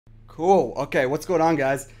Cool. Okay, what's going on,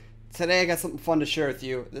 guys? Today I got something fun to share with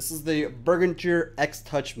you. This is the Behringer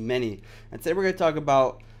X-Touch Mini. And today we're going to talk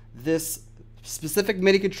about this specific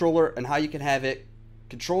MIDI controller and how you can have it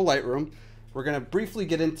control Lightroom. We're going to briefly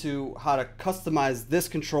get into how to customize this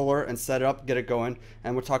controller and set it up, get it going.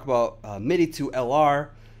 And we'll talk about Midi2LR,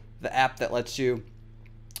 the app that lets you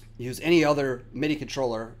use any other MIDI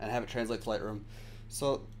controller and have it translate to Lightroom.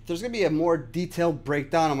 So there's going to be a more detailed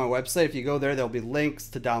breakdown on my website. If you go there, there'll be links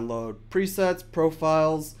to download presets,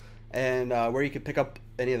 profiles, and where you can pick up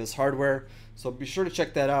any of this hardware. So be sure to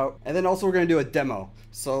check that out. And then also we're going to do a demo.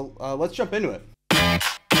 So let's jump into it.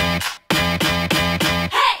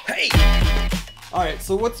 Hey! Alright,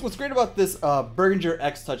 so what's great about this Behringer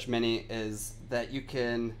X-Touch Mini is that you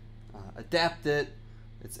can adapt it.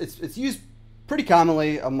 It's used pretty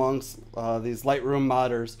commonly amongst these Lightroom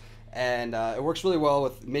modders. And it works really well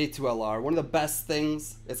with Midi2LR. One of the best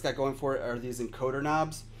things it's got going for it are these encoder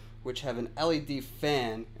knobs, which have an LED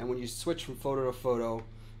fan, and when you switch from photo to photo,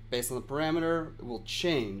 based on the parameter, it will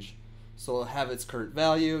change. So it'll have its current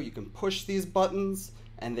value. You can push these buttons,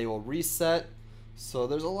 and they will reset. So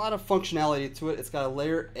there's a lot of functionality to it. It's got a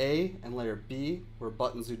layer A and layer B, where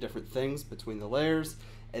buttons do different things between the layers.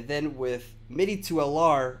 And then with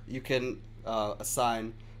Midi2LR, you can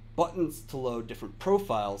assign buttons to load different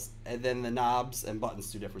profiles, and then the knobs and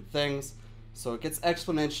buttons do different things. So it gets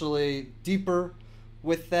exponentially deeper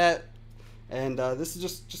with that, and this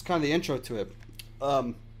is just kind of the intro to it.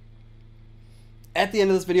 At the end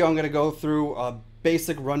of this video, I'm going to go through a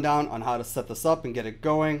basic rundown on how to set this up and get it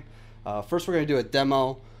going. First, we're going to do a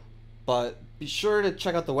demo, but be sure to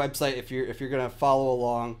check out the website if you're going to follow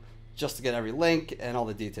along, just to get every link and all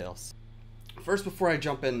the details. First, before I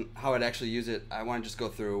jump in how I'd actually use it, I want to just go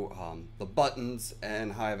through the buttons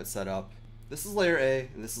and how I have it set up. This is layer A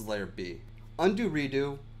and this is layer B. Undo,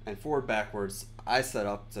 redo, and forward, backwards, I set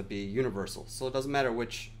up to be universal. So it doesn't matter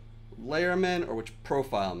which layer I'm in or which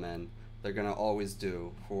profile I'm in, they're going to always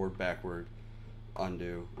do forward, backward,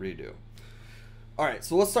 undo, redo. Alright,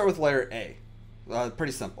 so let's start with layer A.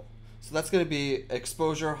 Pretty simple. So that's going to be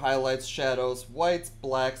exposure, highlights, shadows, whites,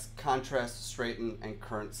 blacks, contrast, straighten, and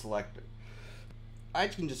current selector. I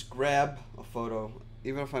can just grab a photo,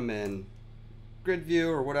 even if I'm in grid view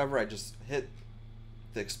or whatever, I just hit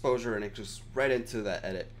the exposure and it goes right into that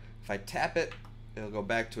edit. If I tap it, it'll go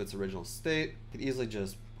back to its original state. I could easily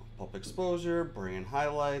just pop exposure, bring in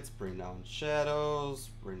highlights, bring down shadows,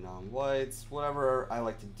 bring down whites, whatever I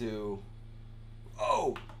like to do.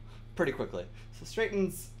 Oh, pretty quickly. So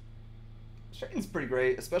straightens pretty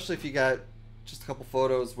great, especially if you got just a couple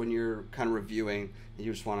photos when you're kind of reviewing and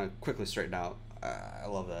you just want to quickly straighten out. I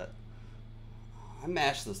love that. I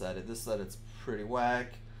mashed this edit. This edit's pretty whack,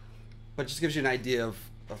 but it just gives you an idea of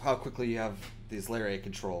how quickly you have these layer A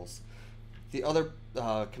controls. The other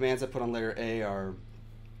commands I put on layer A are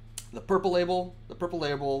the purple label. The purple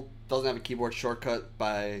label doesn't have a keyboard shortcut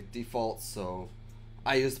by default, so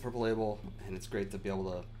I use the purple label, and it's great to be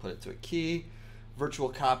able to put it to a key. Virtual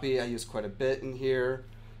copy I use quite a bit in here.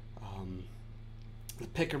 The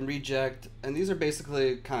pick and reject, and these are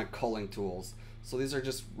basically kind of culling tools. So these are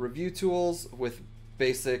just review tools with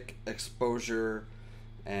basic exposure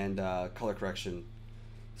and color correction.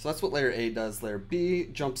 So that's what layer A does. Layer B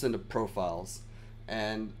jumps into profiles,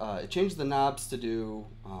 and it changes the knobs to do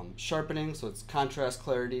sharpening. So it's contrast,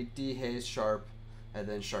 clarity, dehaze, sharp, and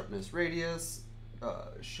then sharpness, radius,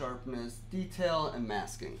 sharpness, detail, and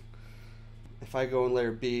masking. If I go in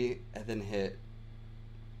layer B and then hit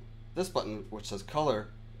this button, which says color,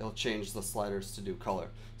 it'll change the sliders to do color.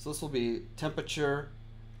 So this will be temperature.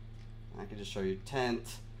 I can just show you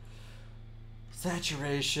tint,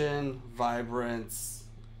 saturation, vibrance.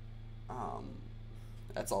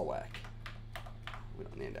 That's all whack. We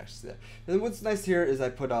don't need to actually see that. And then what's nice here is I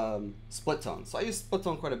put split tone. So I use split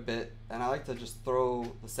tone quite a bit, and I like to just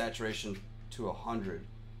throw the saturation to 100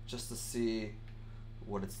 just to see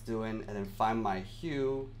what it's doing, and then find my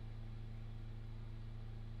hue.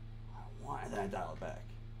 And then I dial it back,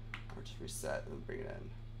 or just reset and bring it in.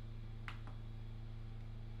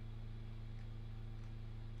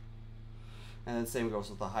 And then same goes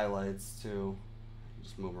with the highlights too.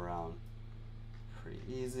 Just move around pretty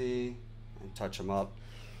easy and touch them up.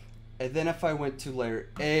 And then if I went to layer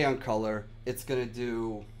A on color, it's gonna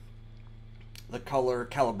do the color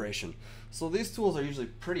calibration. So these tools are usually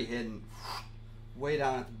pretty hidden, way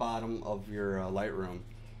down at the bottom of your Lightroom.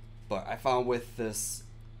 But I found with this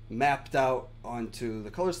mapped out onto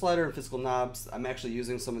the color slider and physical knobs, I'm actually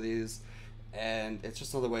using some of these, and it's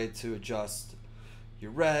just another way to adjust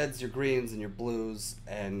your reds, your greens, and your blues,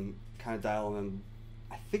 and kind of dial them in.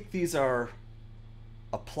 I think these are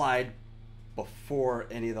applied before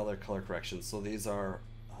any of the other color corrections. So these are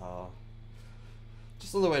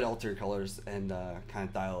just another way to alter your colors and kind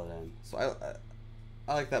of dial it in. So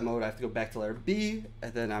I like that mode. I have to go back to layer B,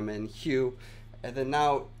 and then I'm in hue, and then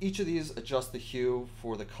now each of these adjust the hue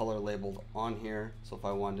for the color labeled on here. So if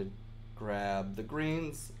I wanted to grab the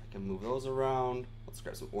greens, I can move those around. Let's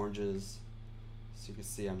grab some oranges. So you can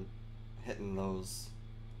see I'm hitting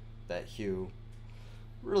that hue.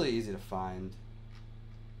 Really easy to find.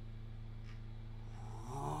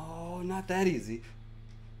 Oh, not that easy.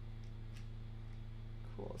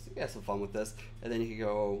 Cool, so you can have some fun with this. And then you can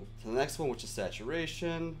go to the next one, which is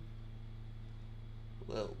saturation.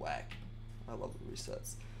 A little whack. I love the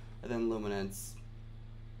resets. And then luminance.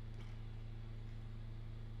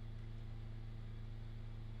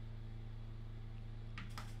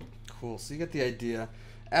 Cool, so you get the idea.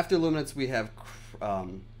 After luminance, we have,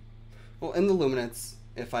 well, in the luminance,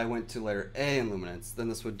 if I went to layer A in luminance, then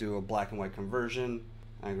this would do a black and white conversion.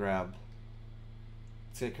 I grab,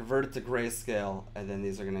 it's going to convert it to grayscale, and then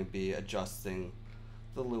these are going to be adjusting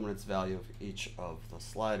the luminance value of each of the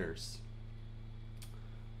sliders.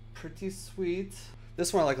 Pretty sweet.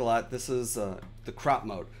 This one I like a lot. This is the crop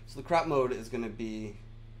mode. So the crop mode is going to be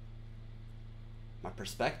my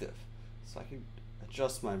perspective. So I can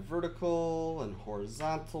adjust my vertical and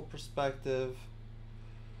horizontal perspective,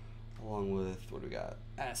 along with, what do we got?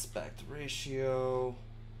 Aspect ratio,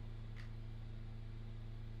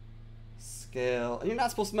 scale. And you're not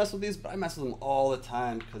supposed to mess with these, but I mess with them all the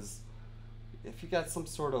time, because if you got some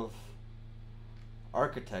sort of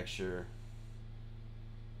architecture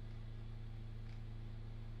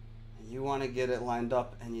and you want to get it lined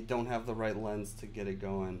up and you don't have the right lens to get it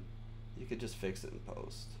going, you could just fix it in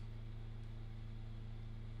post.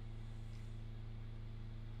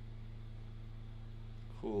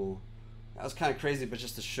 Cool. That was kind of crazy, but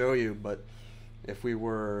just to show you. But if we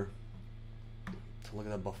were to look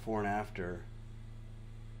at the before and after,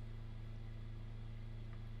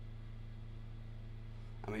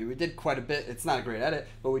 I mean, we did quite a bit. It's not a great edit,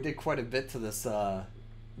 but we did quite a bit to this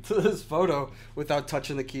photo without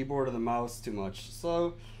touching the keyboard or the mouse too much.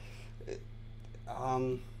 So,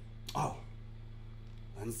 oh,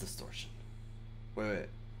 lens distortion. Wait.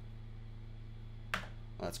 Oh,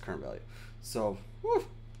 that's current value. So, whew,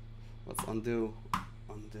 let's undo,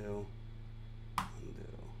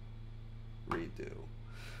 redo.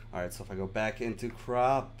 Alright, so if I go back into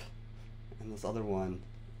crop, and this other one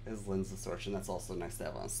is lens distortion, that's also nice to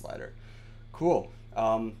have on a slider. Cool.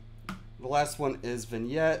 The last one is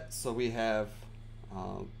vignette. So we have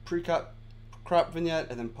pre-crop vignette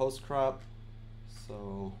and then post-crop.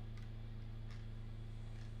 So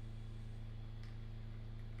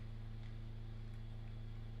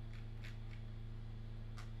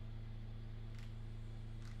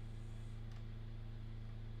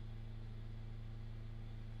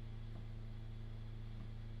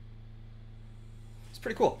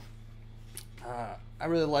pretty cool. I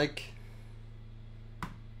really like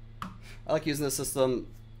using this system.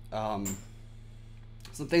 Some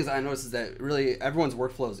things I noticed is that really everyone's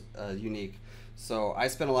workflow is unique. So I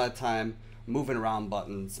spend a lot of time moving around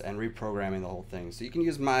buttons and reprogramming the whole thing. So you can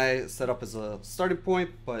use my setup as a starting point,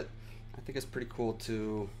 but I think it's pretty cool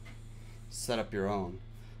to set up your own.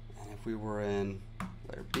 And if we were in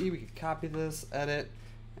layer B, we could copy this, edit,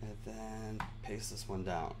 and then paste this one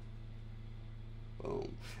down.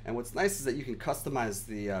 Boom. And what's nice is that you can customize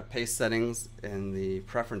the paste settings and the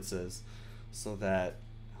preferences so that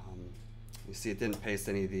you see it didn't paste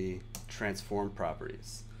any of the transform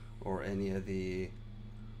properties or any of the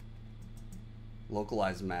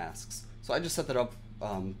localized masks. So I just set that up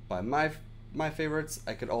by my favorites.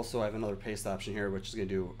 I could also have another paste option here, which is going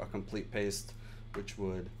to do a complete paste, which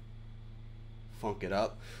would funk it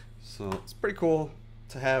up. So it's pretty cool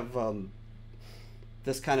to have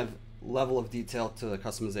this kind of level of detail to the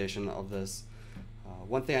customization of this.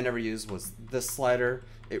 One thing I never used was this slider.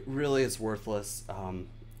 It really is worthless.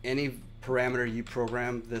 Any parameter you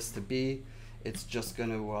program this to be, it's just going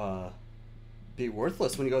to be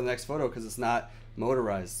worthless when you go to the next photo because it's not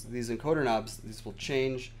motorized. These encoder knobs, these will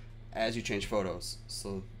change as you change photos.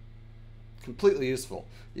 So completely useful.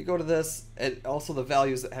 You go to this, and also the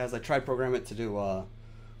values it has, I tried programming it to do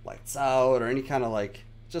lights out or any kind of like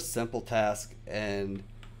just simple task, and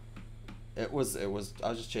I was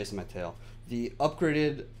just chasing my tail. The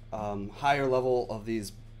upgraded higher level of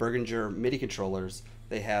these Behringer MIDI controllers,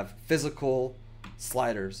 they have physical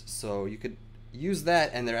sliders, so you could use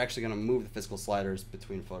that and they're actually going to move the physical sliders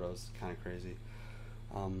between photos. Kind of crazy.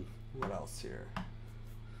 What else here?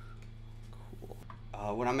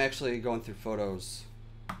 Cool. When I'm actually going through photos,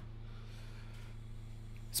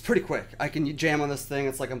 it's pretty quick. I can jam on this thing.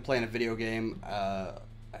 It's like I'm playing a video game.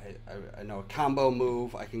 I know a combo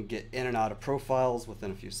move. I can get in and out of profiles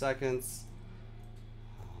within a few seconds.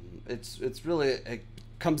 It's really, it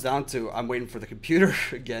comes down to I'm waiting for the computer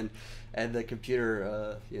again, and the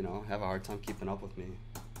computer, you know, have a hard time keeping up with me.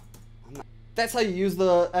 That's how you use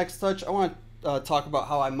the X-Touch. I want to talk about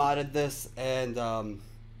how I modded this and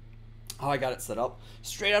how I got it set up.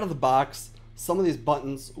 Straight out of the box, some of these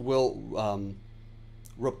buttons will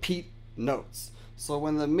repeat notes. So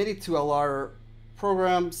when the Midi2LR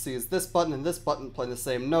program sees this button and this button playing the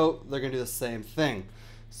same note, they're going to do the same thing.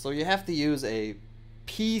 So you have to use a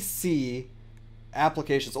PC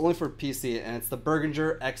application. It's only for PC, and it's the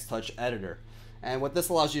Behringer X-Touch editor. And what this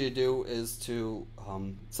allows you to do is to,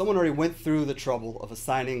 someone already went through the trouble of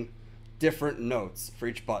assigning different notes for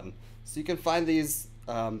each button. So you can find these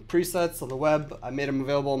presets on the web. I made them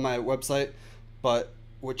available on my website. But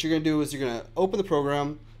what you're going to do is you're going to open the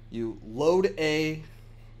program, you load a,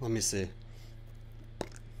 let me see.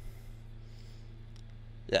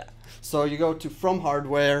 Yeah. So you go to From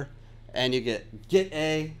Hardware, and you get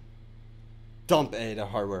A, dump A to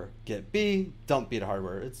hardware, get B, dump B to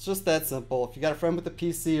hardware. It's just that simple. If you got a friend with a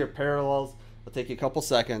PC or Parallels, it'll take you a couple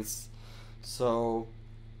seconds. So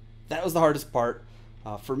that was the hardest part.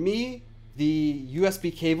 For me, the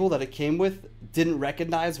USB cable that it came with didn't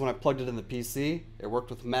recognize when I plugged it in the PC. It worked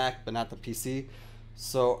with Mac, but not the PC.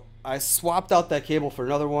 So I swapped out that cable for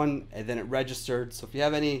another one, and then it registered. So if you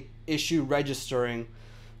have any issue registering,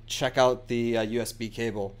 check out the USB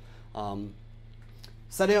cable.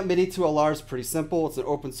 Setting up Midi2LR is pretty simple. It's an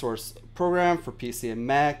open source program for PC and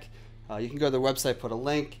Mac. You can go to their website, put a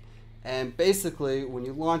link, and basically when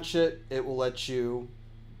you launch it, it will let you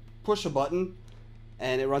push a button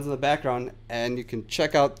and it runs in the background, and you can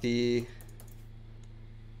check out the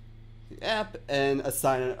app and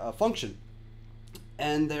assign a function.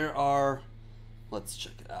 And there are, let's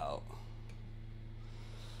check it out.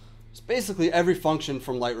 It's basically every function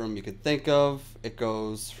from Lightroom you could think of. It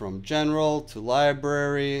goes from general to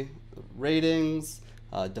library, ratings,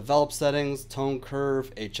 develop settings, tone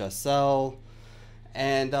curve, HSL,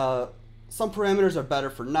 and some parameters are better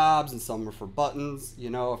for knobs and some are for buttons. You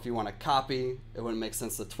know, if you want to copy, it wouldn't make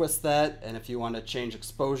sense to twist that. And if you want to change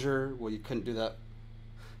exposure, well, you couldn't do that.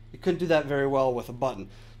 You couldn't do that very well with a button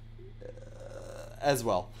as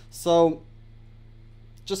well. So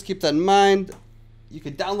just keep that in mind. You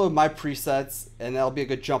can download my presets, and that'll be a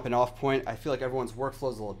good jumping off point. I feel like everyone's workflow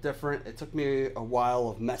is a little different. It took me a while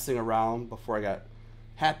of messing around before I got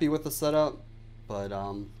happy with the setup, but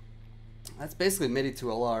that's basically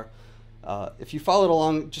Midi2LR. If you followed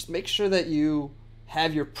along, just make sure that you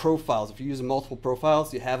have your profiles. If you're using multiple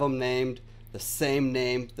profiles, you have them named the same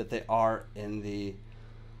name that they are in the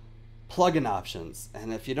plugin options.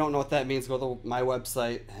 And if you don't know what that means, go to my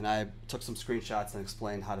website, and I took some screenshots and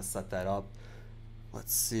explained how to set that up.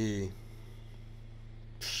 Let's see.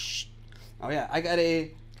 Oh yeah, I got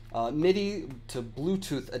a MIDI to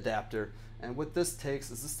Bluetooth adapter, and what this takes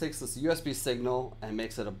is this USB signal and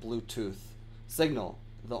makes it a Bluetooth signal.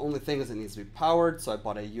 The only thing is it needs to be powered, so I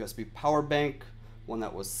bought a USB power bank, one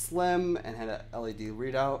that was slim and had a LED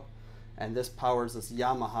readout, and this powers this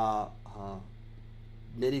Yamaha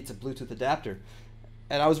MIDI to Bluetooth adapter.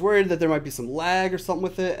 And I was worried that there might be some lag or something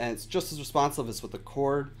with it, and it's just as responsive as with the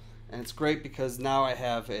cord. And it's great because now I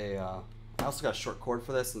have a, I also got a short cord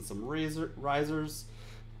for this and some risers,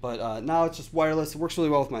 but now it's just wireless. It works really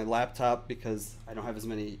well with my laptop because I don't have as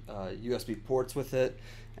many USB ports with it,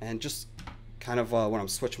 and just kind of when I'm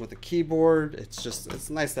switching with the keyboard, it's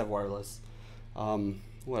nice to have wireless.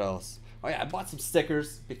 What else? Oh yeah, I bought some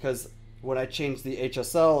stickers because when I change the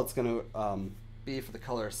HSL, it's going to be for the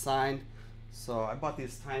color assigned. So I bought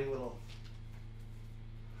these tiny little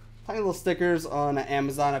stickers on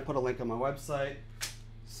Amazon. I put a link on my website.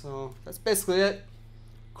 So that's basically it.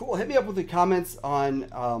 Cool. Hit me up with the comments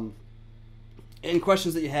on any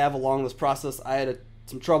questions that you have along this process. I had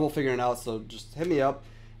some trouble figuring it out, so just hit me up.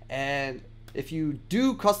 And if you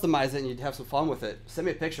do customize it and you'd have some fun with it, send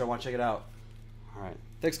me a picture. I want to check it out. All right.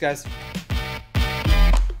 Thanks, guys.